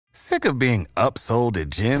Sick of being upsold at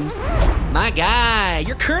gyms? My guy,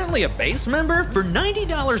 you're currently a base member? For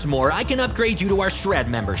 $90 more, I can upgrade you to our Shred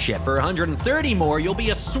membership. For $130 more, you'll be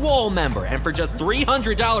a Swole member. And for just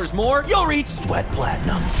 $300 more, you'll reach Sweat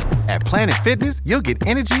Platinum. At Planet Fitness, you'll get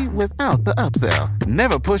energy without the upsell.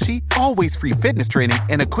 Never pushy, always free fitness training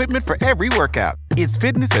and equipment for every workout. It's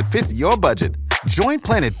fitness that fits your budget. Join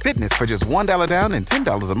Planet Fitness for just $1 down and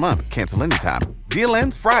 $10 a month. Cancel anytime. Deal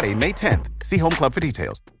ends Friday, May 10th. See Home Club for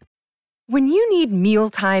details. When you need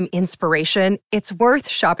mealtime inspiration, it's worth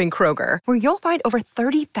shopping Kroger, where you'll find over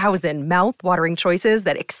 30,000 mouth-watering choices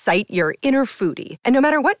that excite your inner foodie. And no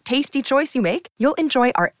matter what tasty choice you make, you'll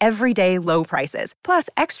enjoy our everyday low prices, plus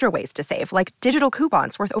extra ways to save, like digital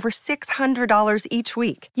coupons worth over $600 each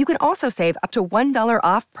week. You can also save up to $1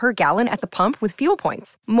 off per gallon at the pump with fuel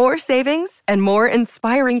points. More savings and more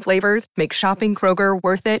inspiring flavors make shopping Kroger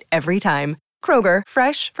worth it every time. Kroger,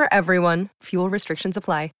 fresh for everyone. Fuel restrictions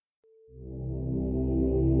apply.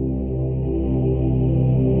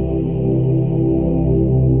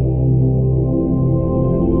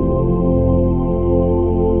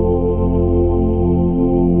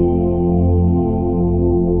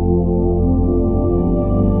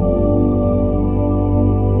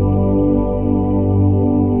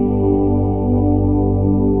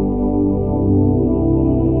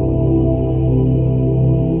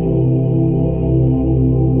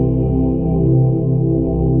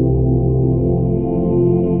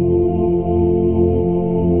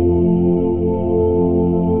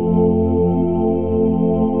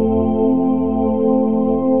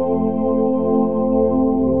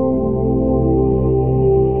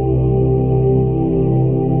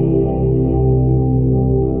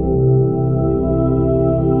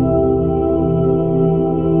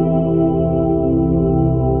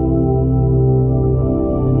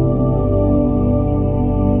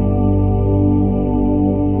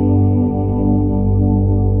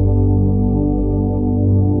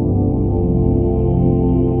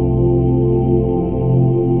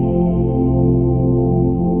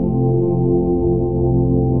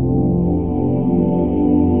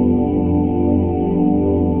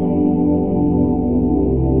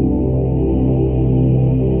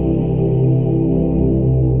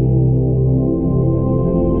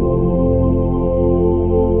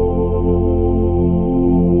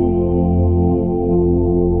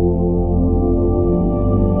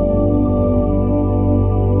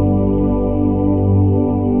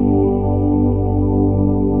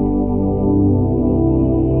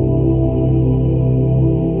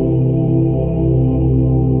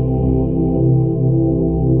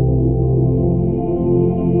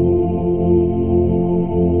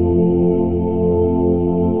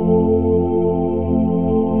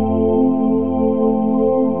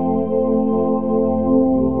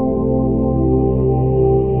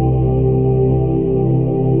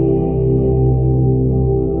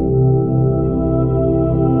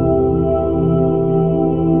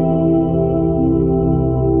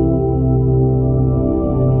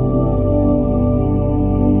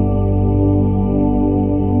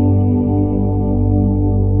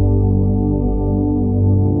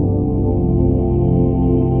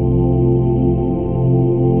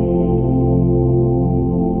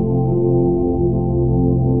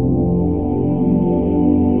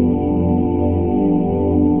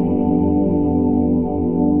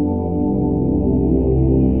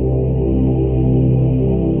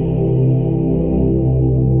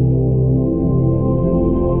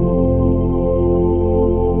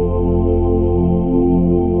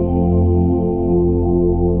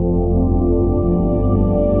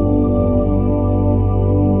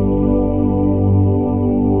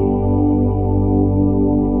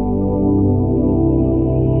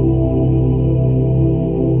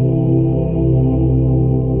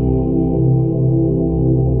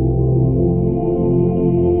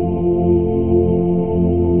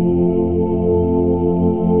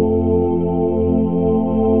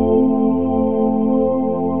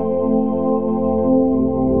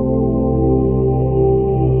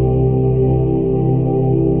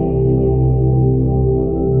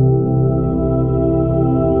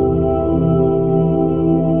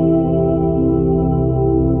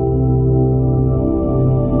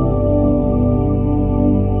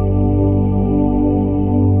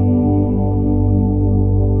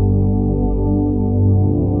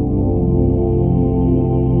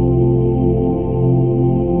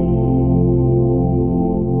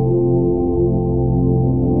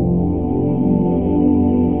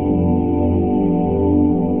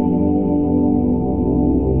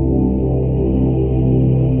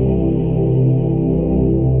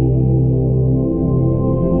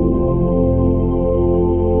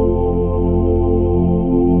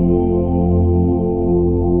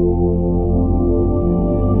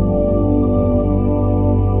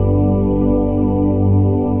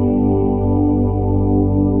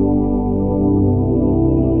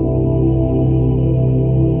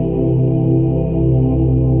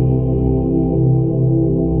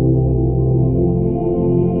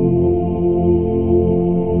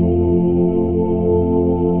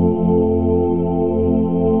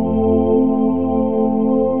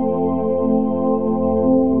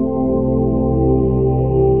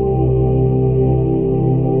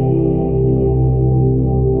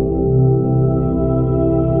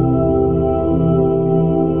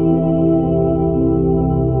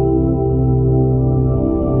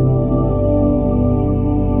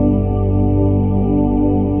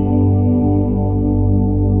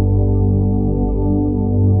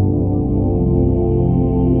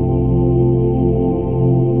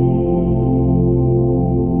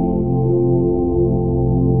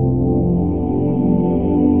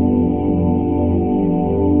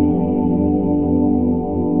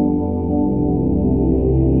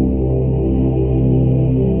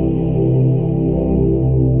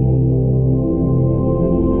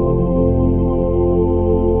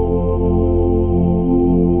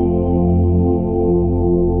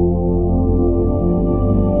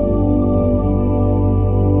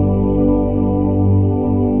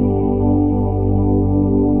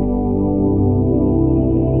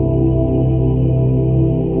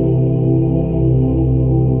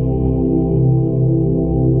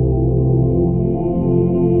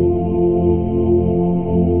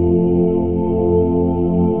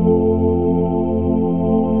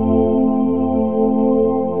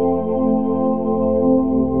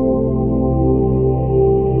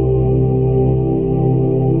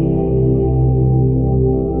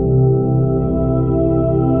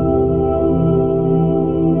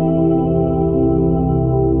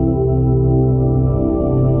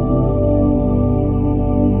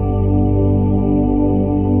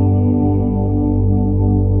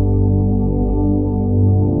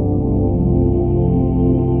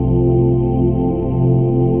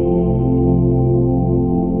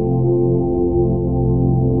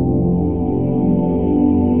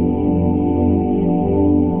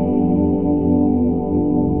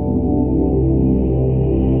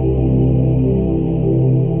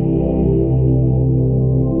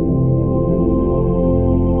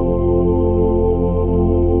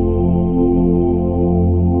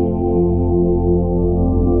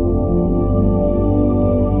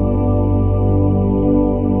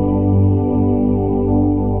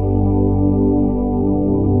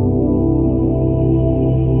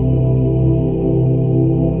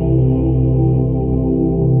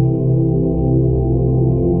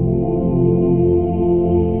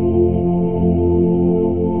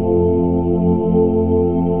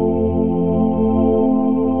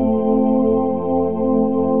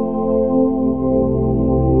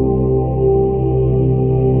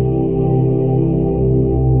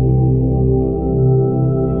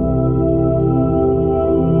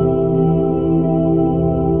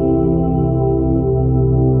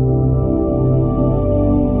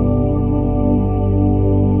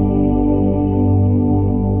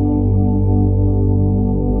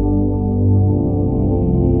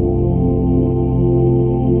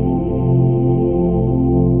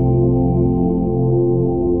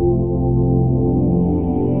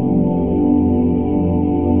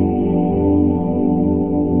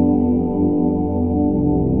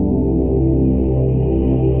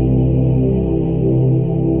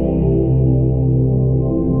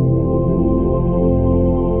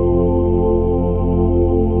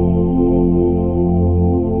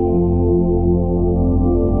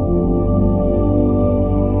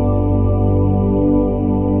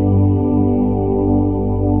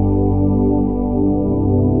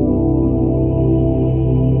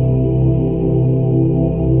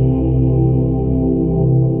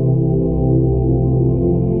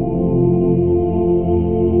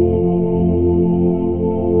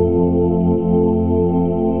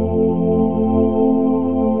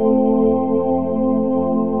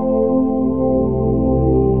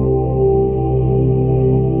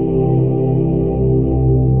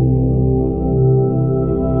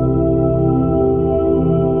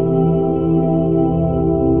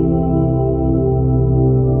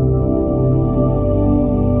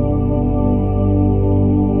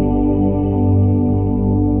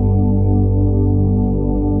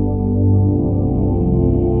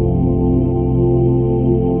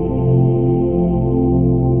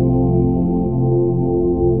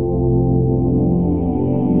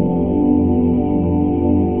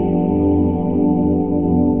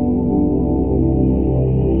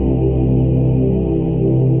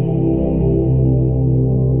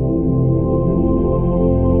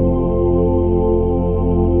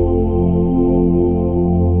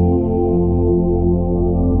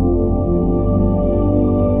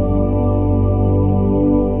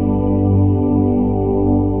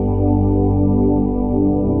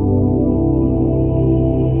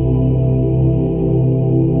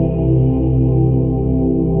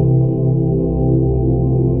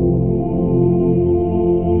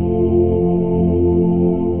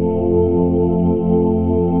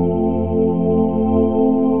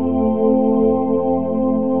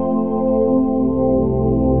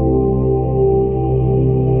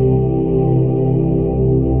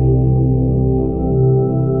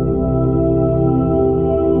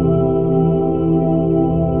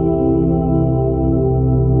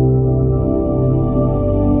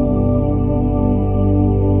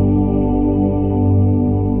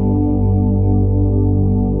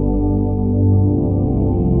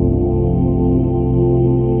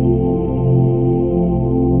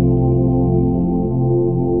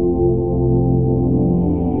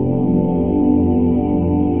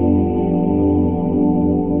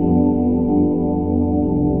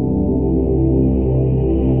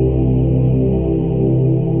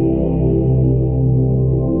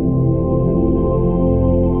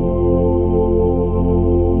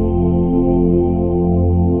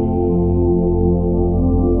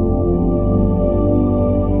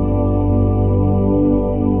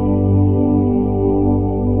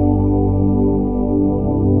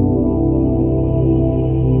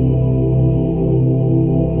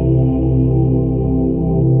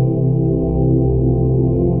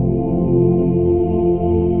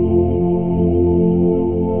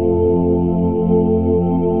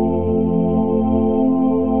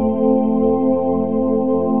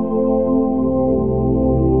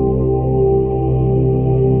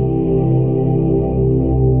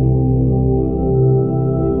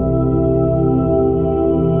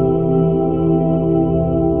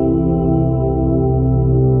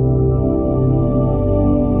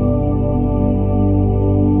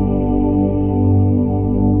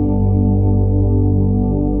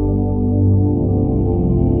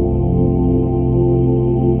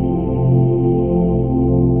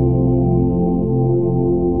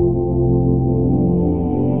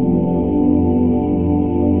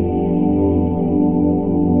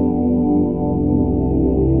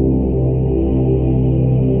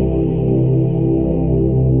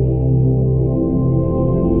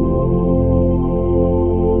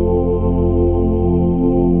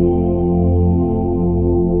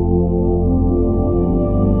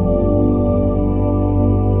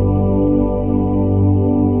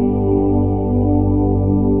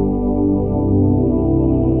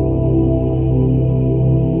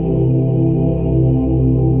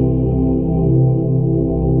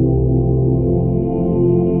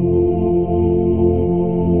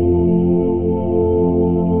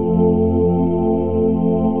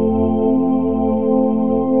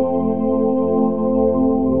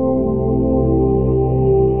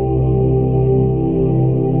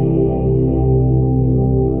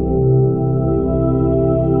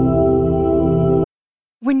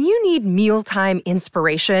 mealtime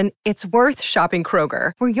inspiration, it's worth shopping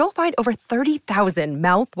Kroger, where you'll find over 30,000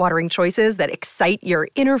 mouth-watering choices that excite your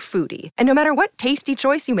inner foodie. And no matter what tasty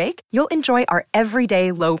choice you make, you'll enjoy our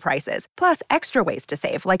everyday low prices, plus extra ways to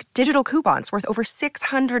save, like digital coupons worth over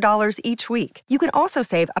 $600 each week. You can also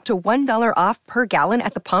save up to $1 off per gallon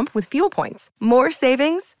at the pump with fuel points. More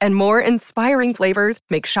savings and more inspiring flavors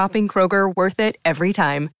make shopping Kroger worth it every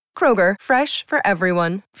time. Kroger, fresh for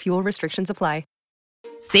everyone. Fuel restrictions apply.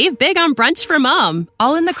 Save big on brunch for mom,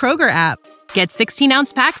 all in the Kroger app. Get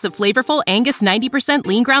 16-ounce packs of flavorful Angus 90%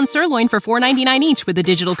 lean ground sirloin for $4.99 each with a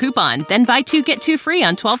digital coupon. Then buy 2, get 2 free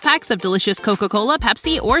on 12 packs of delicious Coca-Cola,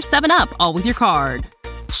 Pepsi, or 7-Up, all with your card.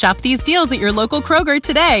 Shop these deals at your local Kroger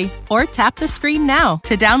today, or tap the screen now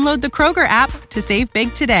to download the Kroger app to save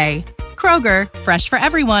big today. Kroger, fresh for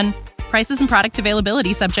everyone. Prices and product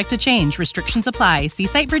availability subject to change. Restrictions apply. See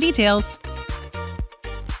site for details.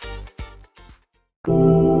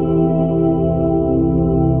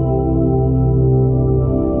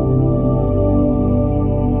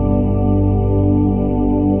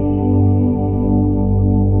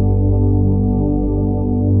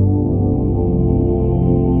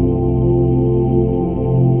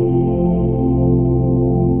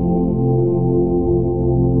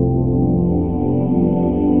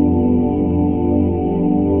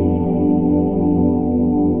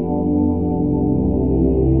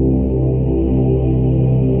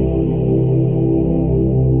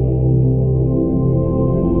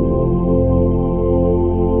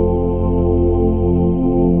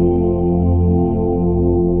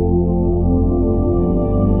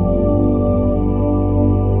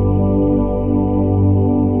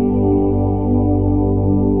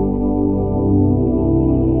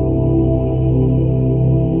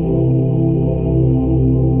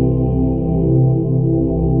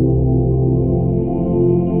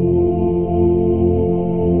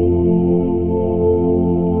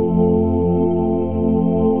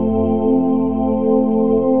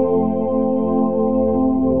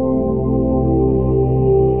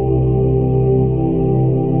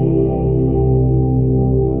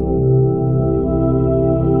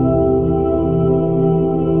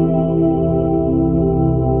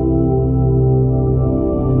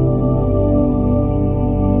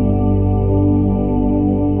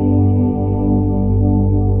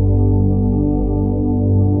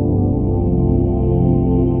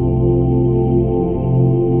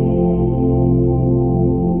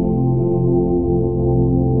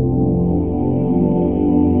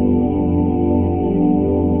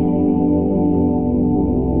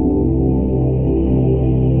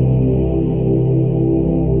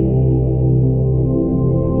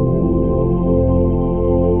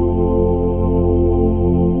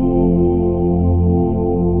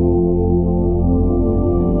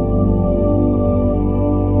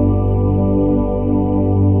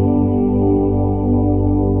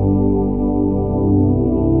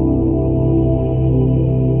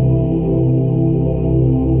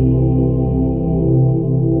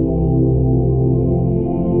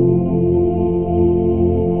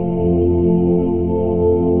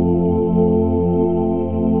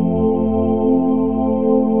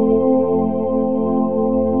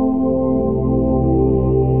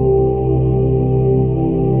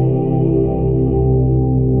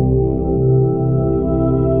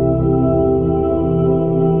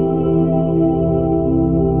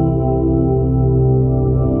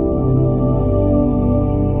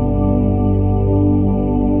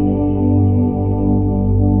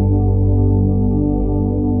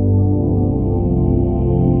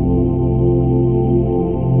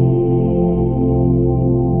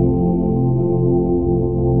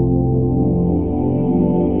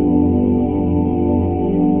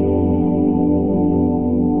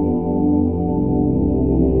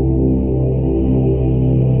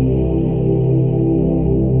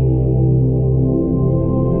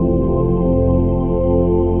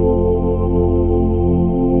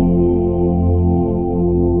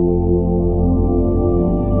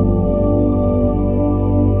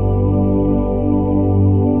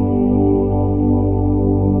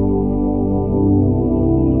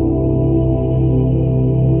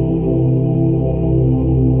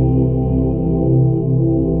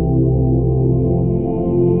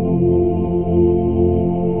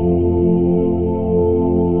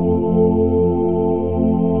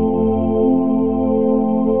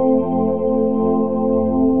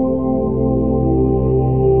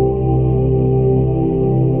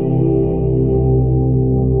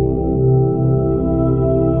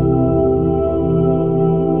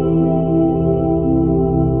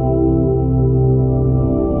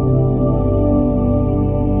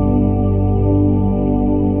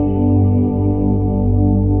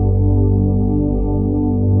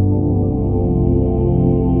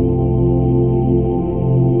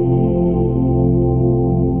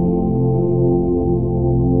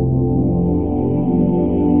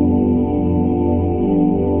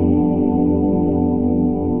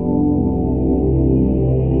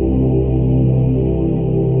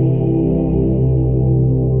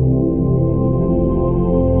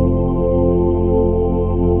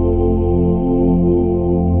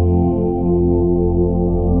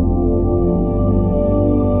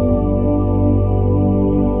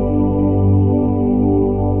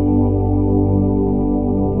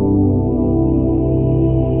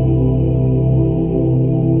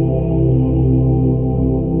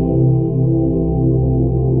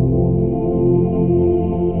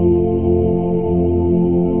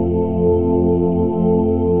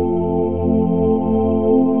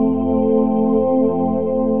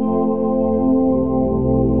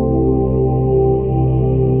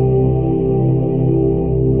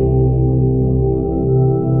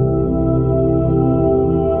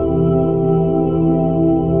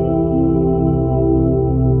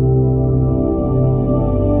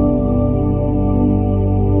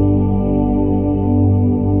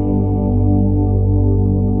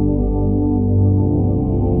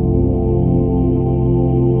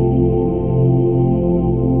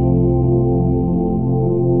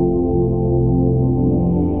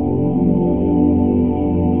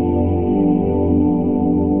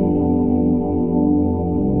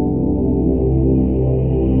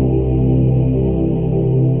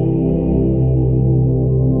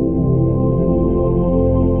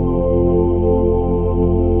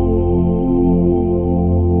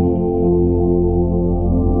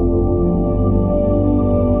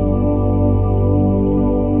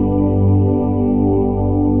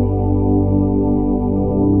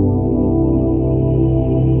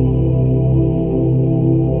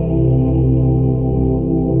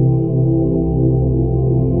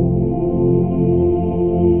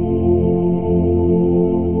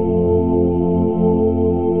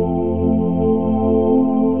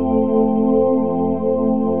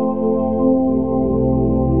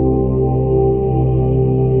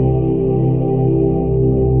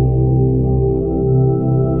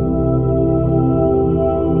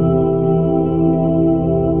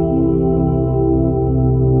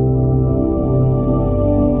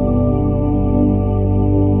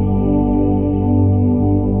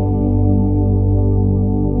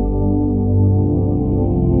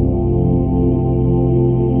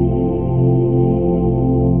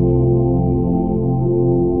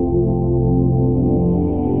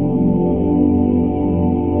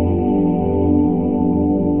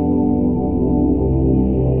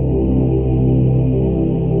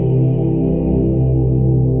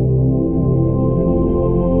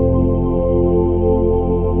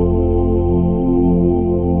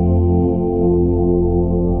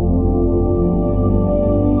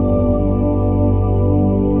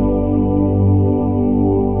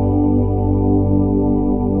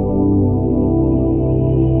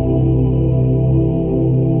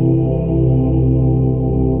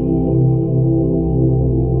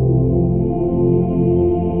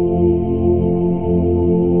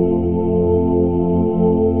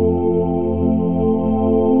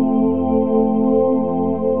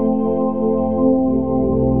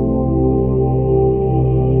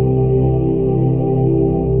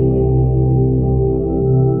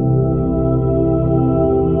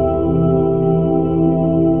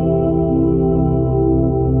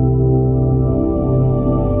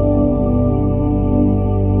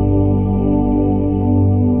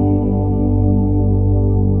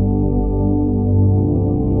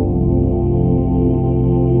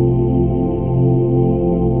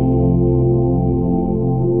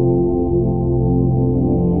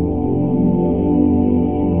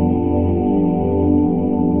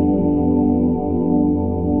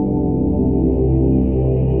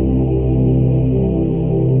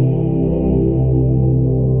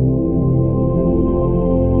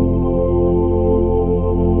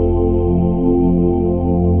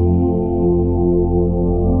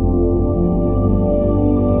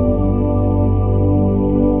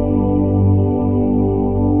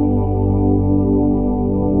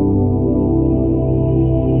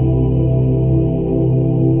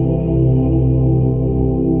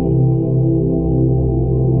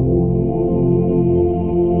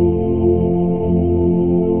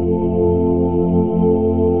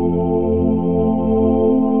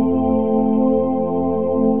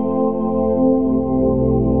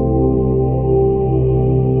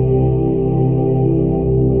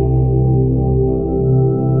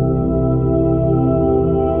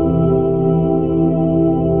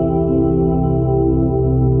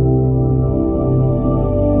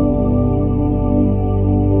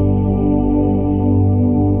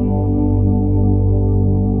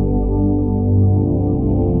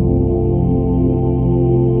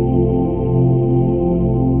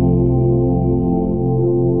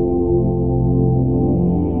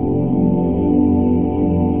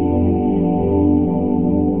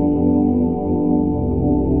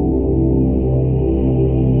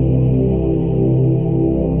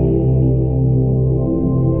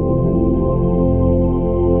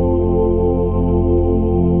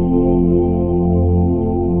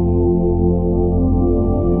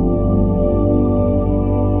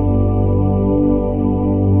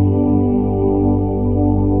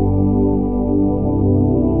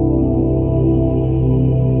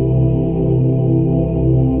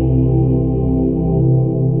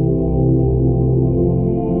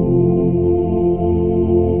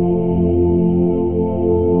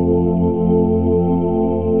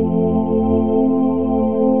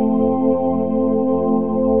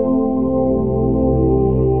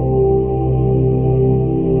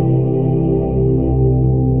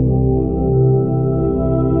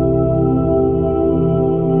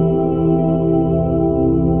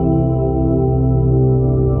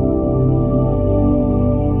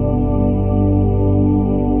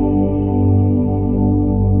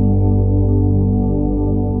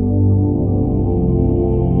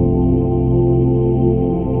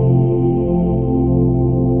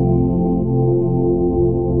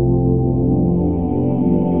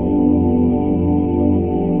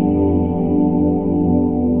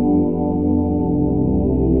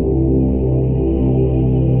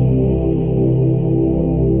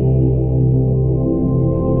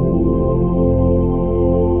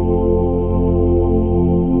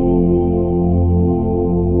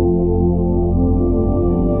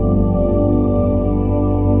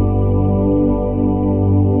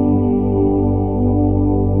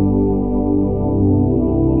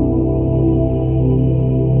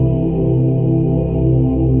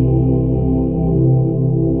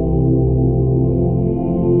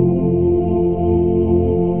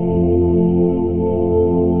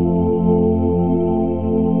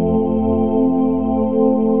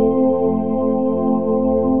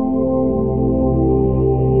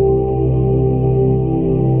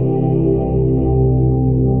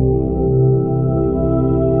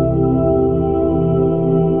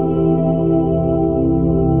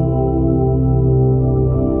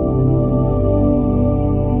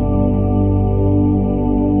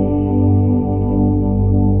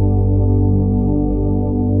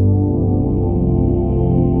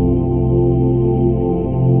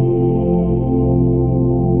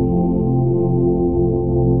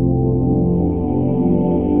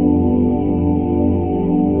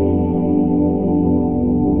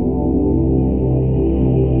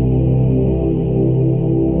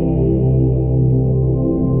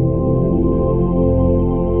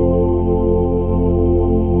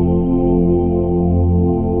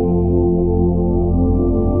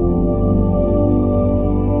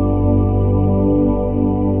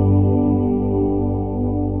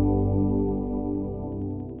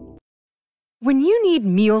 When you need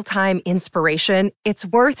mealtime inspiration, it's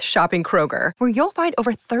worth shopping Kroger, where you'll find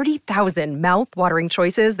over 30,000 mouth-watering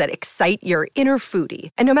choices that excite your inner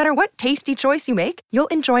foodie. And no matter what tasty choice you make, you'll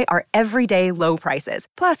enjoy our everyday low prices,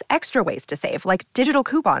 plus extra ways to save, like digital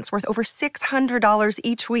coupons worth over $600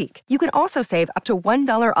 each week. You can also save up to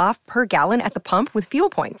 $1 off per gallon at the pump with fuel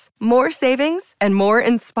points. More savings and more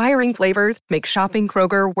inspiring flavors make shopping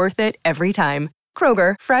Kroger worth it every time.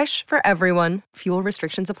 Kroger, fresh for everyone. Fuel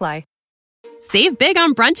restrictions apply. Save big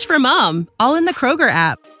on brunch for mom, all in the Kroger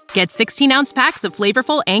app. Get 16-ounce packs of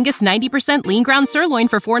flavorful Angus 90% lean ground sirloin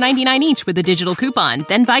for $4.99 each with a digital coupon.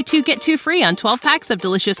 Then buy 2, get 2 free on 12 packs of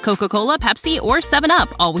delicious Coca-Cola, Pepsi, or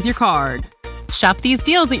 7-Up, all with your card. Shop these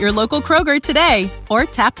deals at your local Kroger today, or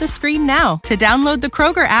tap the screen now to download the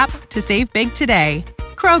Kroger app to save big today.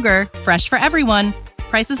 Kroger, fresh for everyone.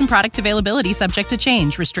 Prices and product availability subject to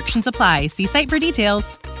change. Restrictions apply. See site for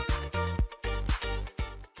details.